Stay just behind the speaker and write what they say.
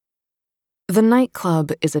The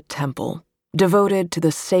nightclub is a temple, devoted to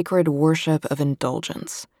the sacred worship of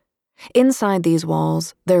indulgence. Inside these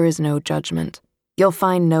walls, there is no judgment. You'll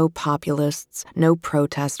find no populists, no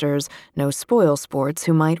protesters, no spoilsports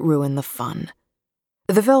who might ruin the fun.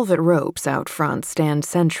 The velvet ropes out front stand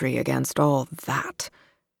sentry against all that.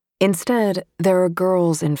 Instead, there are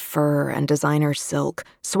girls in fur and designer silk,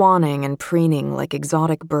 swanning and preening like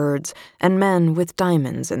exotic birds, and men with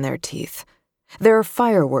diamonds in their teeth. There are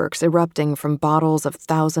fireworks erupting from bottles of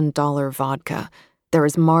 $1,000 vodka. There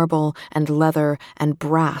is marble and leather and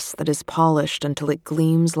brass that is polished until it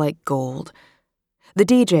gleams like gold. The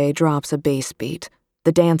DJ drops a bass beat.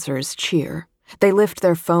 The dancers cheer. They lift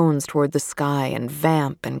their phones toward the sky and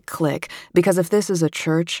vamp and click, because if this is a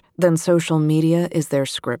church, then social media is their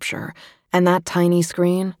scripture, and that tiny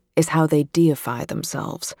screen is how they deify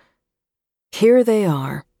themselves. Here they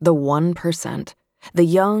are, the 1%, the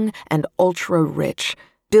young and ultra-rich,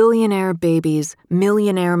 billionaire babies,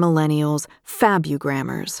 millionaire millennials,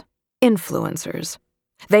 fabugrammers, influencers.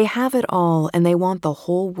 They have it all, and they want the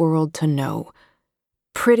whole world to know.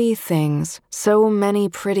 Pretty things, so many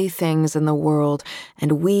pretty things in the world,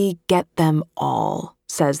 and we get them all,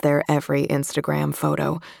 says their every Instagram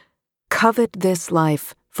photo. Covet this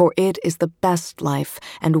life, for it is the best life,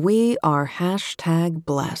 and we are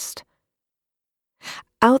 #blessed.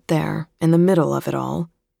 Out there, in the middle of it all,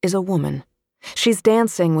 is a woman. She's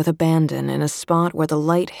dancing with abandon in a spot where the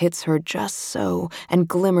light hits her just so and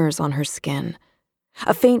glimmers on her skin.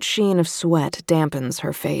 A faint sheen of sweat dampens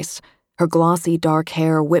her face. Her glossy dark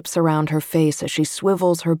hair whips around her face as she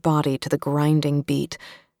swivels her body to the grinding beat.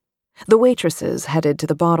 The waitresses headed to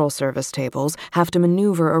the bottle service tables have to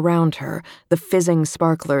maneuver around her, the fizzing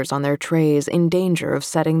sparklers on their trays in danger of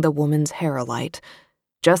setting the woman's hair alight.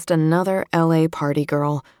 Just another LA party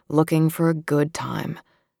girl looking for a good time.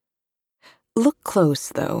 Look close,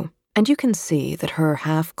 though, and you can see that her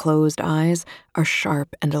half-closed eyes are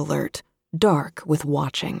sharp and alert, dark with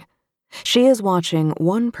watching. She is watching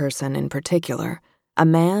one person in particular, a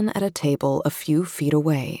man at a table a few feet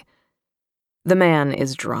away. The man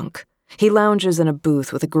is drunk. He lounges in a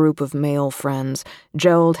booth with a group of male friends,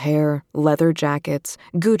 gelled hair, leather jackets,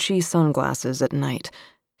 Gucci sunglasses at night.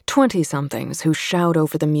 20-somethings who shout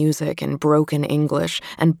over the music in broken English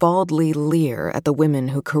and baldly leer at the women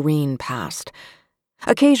who careen past.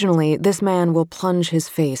 Occasionally, this man will plunge his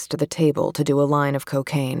face to the table to do a line of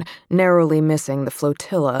cocaine, narrowly missing the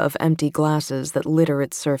flotilla of empty glasses that litter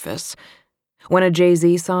its surface. When a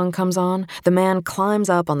Jay-Z song comes on, the man climbs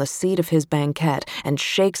up on the seat of his banquette and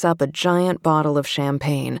shakes up a giant bottle of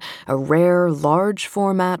champagne, a rare,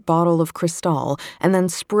 large-format bottle of Cristal, and then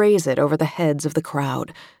sprays it over the heads of the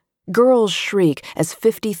crowd. Girls shriek as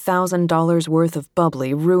 $50,000 worth of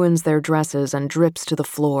bubbly ruins their dresses and drips to the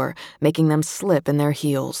floor, making them slip in their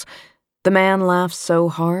heels. The man laughs so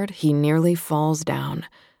hard he nearly falls down.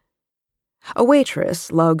 A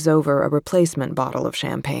waitress lugs over a replacement bottle of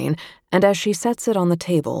champagne, and as she sets it on the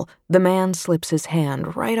table, the man slips his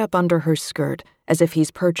hand right up under her skirt as if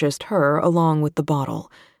he's purchased her along with the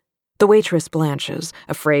bottle. The waitress blanches,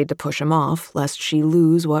 afraid to push him off lest she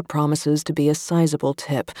lose what promises to be a sizable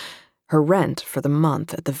tip, her rent for the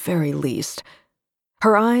month at the very least.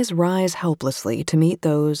 Her eyes rise helplessly to meet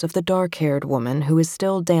those of the dark-haired woman who is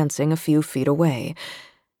still dancing a few feet away.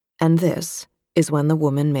 And this is when the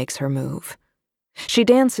woman makes her move. She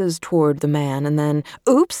dances toward the man and then,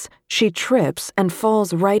 oops, she trips and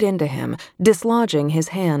falls right into him, dislodging his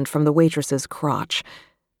hand from the waitress's crotch.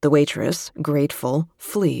 The waitress, grateful,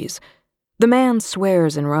 flees. The man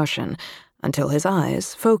swears in Russian until his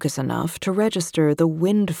eyes focus enough to register the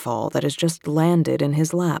windfall that has just landed in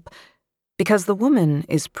his lap. Because the woman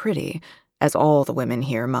is pretty, as all the women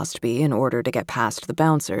here must be in order to get past the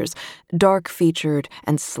bouncers, dark-featured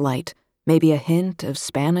and slight, maybe a hint of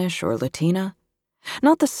Spanish or Latina.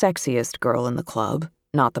 Not the sexiest girl in the club,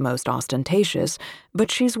 not the most ostentatious, but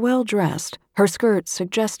she's well-dressed, her skirt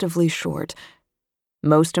suggestively short.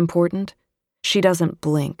 Most important, she doesn't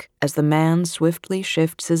blink as the man swiftly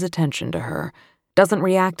shifts his attention to her, doesn't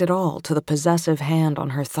react at all to the possessive hand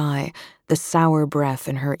on her thigh, the sour breath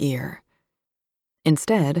in her ear.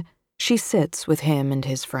 Instead, she sits with him and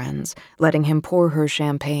his friends, letting him pour her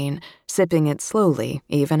champagne, sipping it slowly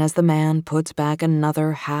even as the man puts back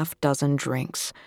another half-dozen drinks.